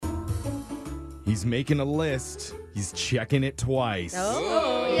He's making a list. He's checking it twice.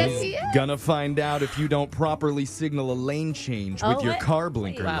 Oh, yes, he is. Gonna find out if you don't properly signal a lane change with your car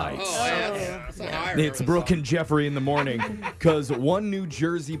blinker lights. It's Brooke and Jeffrey in the morning, because one New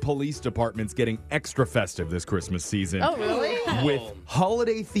Jersey police department's getting extra festive this Christmas season. Oh, really? With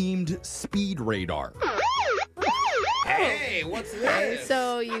holiday-themed speed radar. Hey, what's this?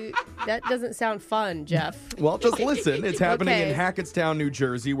 So that doesn't sound fun, Jeff. Well, just listen. It's happening Okay. in Hackettstown, New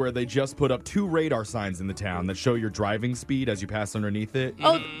Jersey, where they just put up 2 radar signs in the town that show your driving speed as you pass underneath it.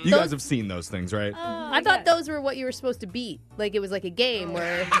 Oh, You guys have seen those things, right? I thought those were what you were supposed to beat. Like it was like a game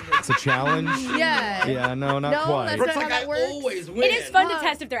where. It's a challenge. Yeah. Yeah, no, not No, quite. that's Brooke's not like, how I that works. always win. It is fun to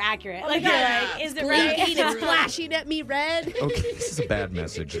test if they're accurate. Like, you're like, is it right? Blinking and flashing at me red. Okay, this is a bad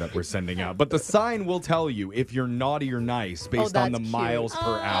message that we're sending out. But the sign will tell you if you're naughty or nice based on the that's cute. miles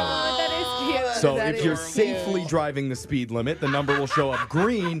per hour. That is cute. So That if you're is safely cute. driving the speed limit, the number will show up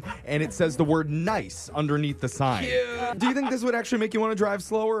green, and it says the word nice underneath the sign. Cute. Do you think this would actually make you want to drive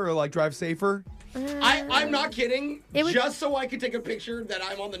slower or like drive safer? I'm not kidding. It would- Just so I could take a picture that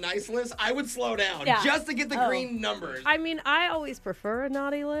I'm on the nice list, I would slow down Yeah. just to get the green numbers. I mean, I always prefer a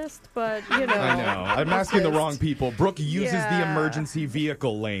naughty list, but you know. I know. I'm asking the list. wrong people. Brooke uses the Yeah. emergency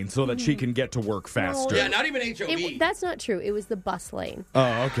vehicle lane so that she can get to work faster. Yeah, not even HOV. That's not true. It was the bus lane.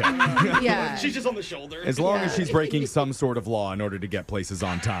 Oh, okay. Yeah. She's just on the shoulder. As long as Yeah. she's breaking some sort of law in order to get places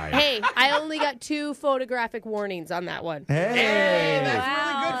on time. Hey, I only got 2 photographic warnings on that one. Hey, that's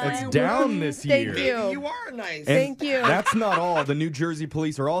really good for it's you. down this year. Thank you. You are nice. And Thank you. That's not all. The New Jersey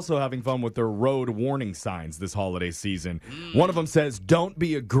police are also having fun with their road warning signs this holiday season. One of them says, "Don't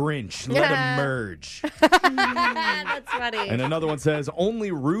be a Grinch, let Yeah. him merge." That's funny. And another one says,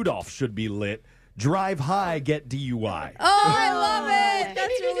 "Only Rudolph should be lit. Drive high, get DUI." Oh, I love it.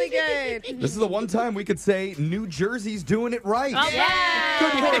 That's really good. This is the one time we could say New Jersey's doing it right. Yeah.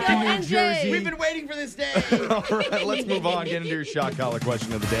 Good work, Go New NJ. Jersey. We've been waiting for this day. All right, let's move on. Get into your shot collar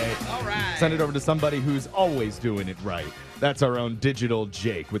question of the day. All right. Send it over to somebody who's always doing it right. That's our own digital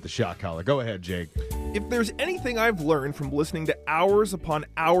Jake with the shot collar. Go ahead, Jake. If there's anything I've learned from listening to hours upon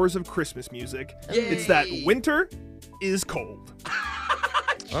hours of Christmas music, it's that winter is cold.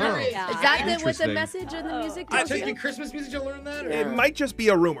 Oh. Is that with the Interesting. message in the music? I tells took you? the Christmas music to learn that? Or? It might just be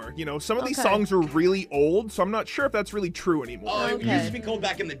a rumor. You know, some of these Okay. songs are really old, so I'm not sure if that's really true anymore. Oh, it Okay. used to be cold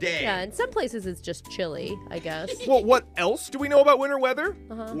back in the day. Yeah, in some places it's just chilly, I guess. Well, what else do we know about winter weather?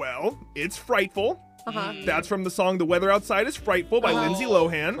 Well, it's frightful. That's from the song "The Weather Outside Is Frightful" by Lindsay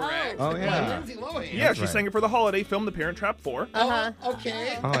Lohan. Correct. Oh, yeah. Lindsay Lohan. Yeah, she right. sang it for the holiday film The Parent Trap 4. Oh,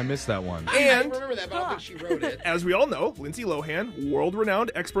 okay. Oh, I missed that one. I And remember that, but I don't think she wrote it. as we all know, Lindsay Lohan,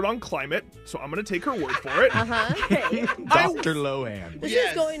 world-renowned expert on climate, so I'm going to take her word for it. Dr. Lohan. This Yes.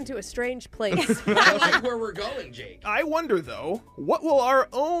 is going to a strange place. I like where we're going, Jake. I wonder, though, what will our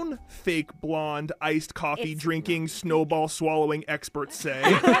own fake blonde, iced coffee drinking, snowball swallowing experts say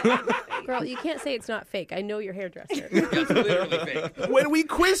Girl, you can't say it's not fake. I know your hairdresser. That's literally fake. when we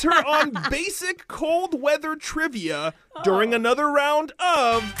quiz her on basic cold weather trivia during another round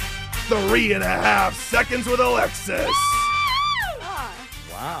of 3.5 Seconds with Alexis?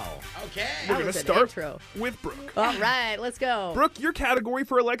 Wow. Okay. We're going to was an start intro. with Brooke. All right, let's go. Brooke, your category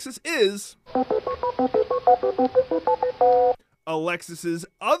for Alexis is Alexis's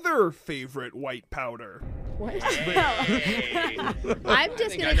other favorite white powder. What? Hey. I'm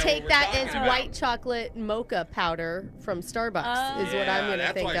just think going I to know take what we're that talking as about. white chocolate mocha powder from Starbucks is what I'm going to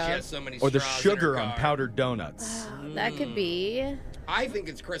that's think why she of. has so many Or the straws in her sugar on car. powdered donuts. That could be. I think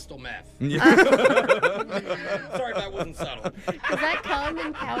it's crystal meth. Yeah. Sorry if that wasn't subtle. Does that come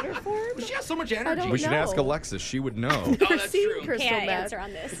in powder form? She has so much energy. don't We should know. ask Alexis. She would know. Oh, Never that's seen true. crystal Can't meth. answer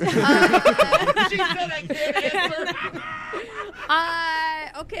on this. She said I can't answer.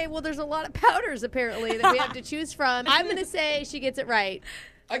 Okay, well, there's a lot of powders apparently that we have to choose from. I'm going to say she gets it right.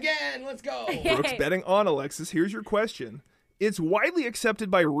 Again, let's go. Brooke's betting on Alexis. Here's your question. It's widely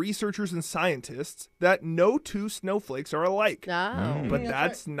accepted by researchers and scientists that no two snowflakes are alike. Oh. But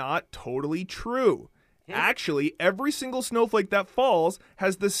that's not totally true. Actually, every single snowflake that falls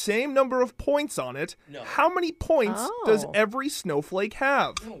has the same number of points on it. No. How many points Oh. does every snowflake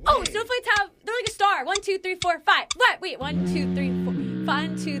have? Oh, snowflakes they're like a star. 1, 2, 3, 4, 5. What? Wait, 1, 2, 3, 4.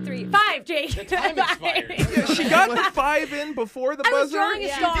 1, 2, 3, 5, Jake. The time expired. Yeah, she got the 5 in before the I was buzzer. drawing a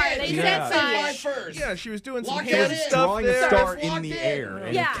star. did. They She said Yeah. said five. five first. Yeah, she was doing some Lock hand it in. stuff Drawing there. a star Locked in the in. air,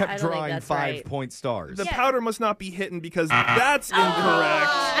 and Yeah. it I kept don't think drawing that's 5 right. point stars. The powder must not be hidden because that's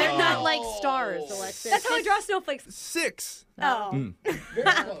incorrect. They're not like stars, Alexis. That's can only draw snowflakes. 6. Oh. Very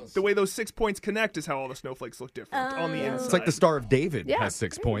close. The way those 6 points connect is how all the snowflakes look different on the inside. It's like the Star of David Yeah, has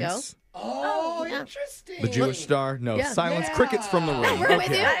 6 there you points. Oh, interesting. The Jewish star? No, Yeah. silence Yeah. crickets from the ring. we're with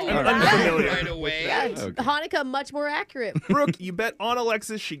you. I'm Right unfamiliar. away. Yeah, Okay. Hanukkah, much more accurate. Brooke, you bet on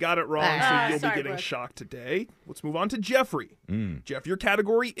Alexis. She got it wrong, so you'll sorry, be getting Brooke. shocked today. Let's move on to Jeffrey. Jeff, your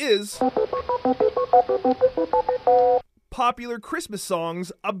category is popular Christmas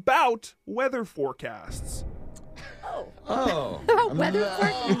songs about weather forecasts. Oh. Weather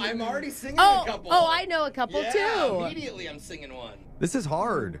forecast. Oh, I'm already singing a couple. Oh, I know a couple yeah, too. Immediately I'm singing one. This is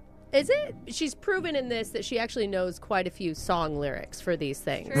hard. Is it? She's proven in this that she actually knows quite a few song lyrics for these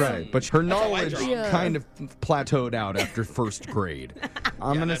things. Right, but her knowledge drum. Yeah. kind of plateaued out after first grade.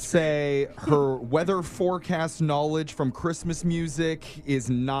 I'm going to say her weather forecast knowledge from Christmas music is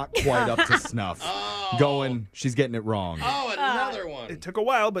not quite up to snuff. She's getting it wrong. Oh, another one. It took a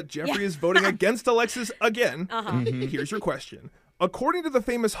while, but Jeffrey is voting against Alexis again. Here's your question. According to the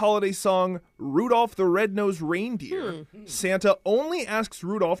famous holiday song Rudolph the Red-Nosed Reindeer, Santa only asks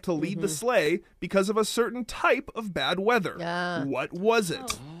Rudolph to lead the sleigh because of a certain type of bad weather. What was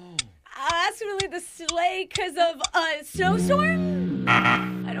it? That's really the sleigh because of a snowstorm?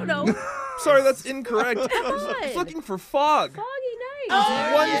 I don't know. Sorry, that's incorrect. I was on. looking for fog. Foggy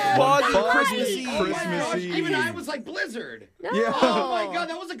night. One foggy foggy Christmas Eve. Oh my Christmas gosh, Eve. even I was like Blizzard. No. Yeah. Oh my god,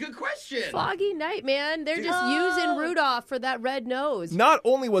 that was a good question. Foggy night, man. They're just using Rudolph for that red nose. Not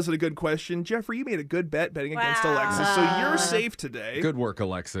only was it a good question, Jeffrey, you made a good bet betting against Wow. Alexis, so you're safe today. Good work,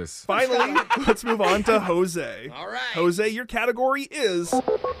 Alexis. Finally, let's move on to Jose. All right. Jose, your category is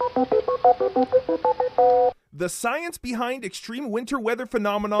the science behind extreme winter weather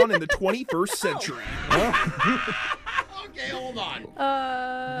phenomenon in the 21st century. Okay, hold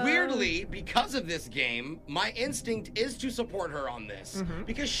on. Weirdly, because of this game, my instinct is to support her on this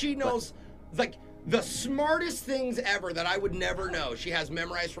because she knows like the smartest things ever that I would never know. She has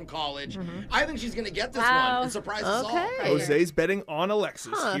memorized from college. I think she's gonna get this Wow. one and surprise us all. Okay. Jose's betting on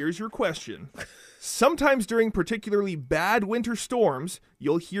Alexis. Here's your question. Sometimes during particularly bad winter storms,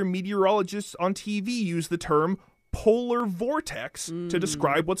 you'll hear meteorologists on TV use the term polar vortex to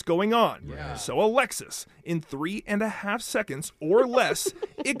describe what's going on. So, Alexis, in 3.5 seconds or less,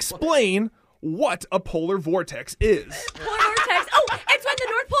 explain what a polar vortex is. Polar vortex. Oh, it's when the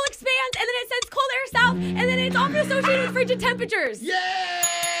North Pole expands and then it sends cold air south and then it's often associated with frigid temperatures. Yay!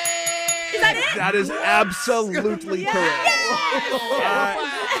 Is that it? That is absolutely correct. Wow.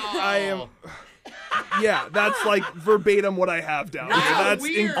 I am. Yeah, that's like verbatim what I have down here. Wow, That's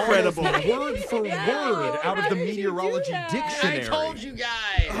weird. incredible. Word for word out of the meteorology I dictionary. told you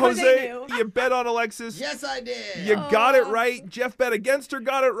guys. Jose, knew. you bet on Alexis. Yes, I did. You got it right. Jeff bet against her,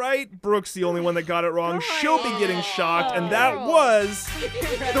 got it right. Brooke's the only one that got it wrong. She'll be getting shocked, and that was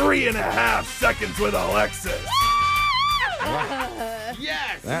 3.5 seconds with Alexis.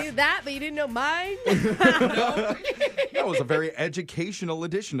 Yes. You knew that, but you didn't know mine. That was a very educational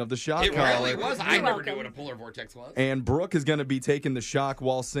edition of the Shock It Collar. really was. I You're never welcome. knew what a polar vortex was. And Brooke is going to be taking the shock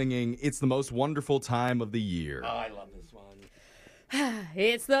while singing It's the Most Wonderful Time of the Year. Oh, I love this one.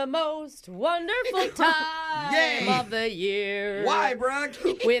 It's the most wonderful time Yay. of the year. Why, Brooke?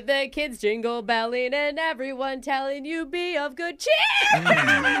 With the kids jingle belling and everyone telling you be of good cheer.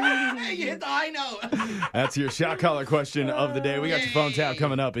 Hey, you hit the high note. That's your Shock Collar question of the day. We got your phone tap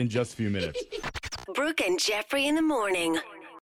coming up in just a few minutes. Brooke and Jeffrey in the morning.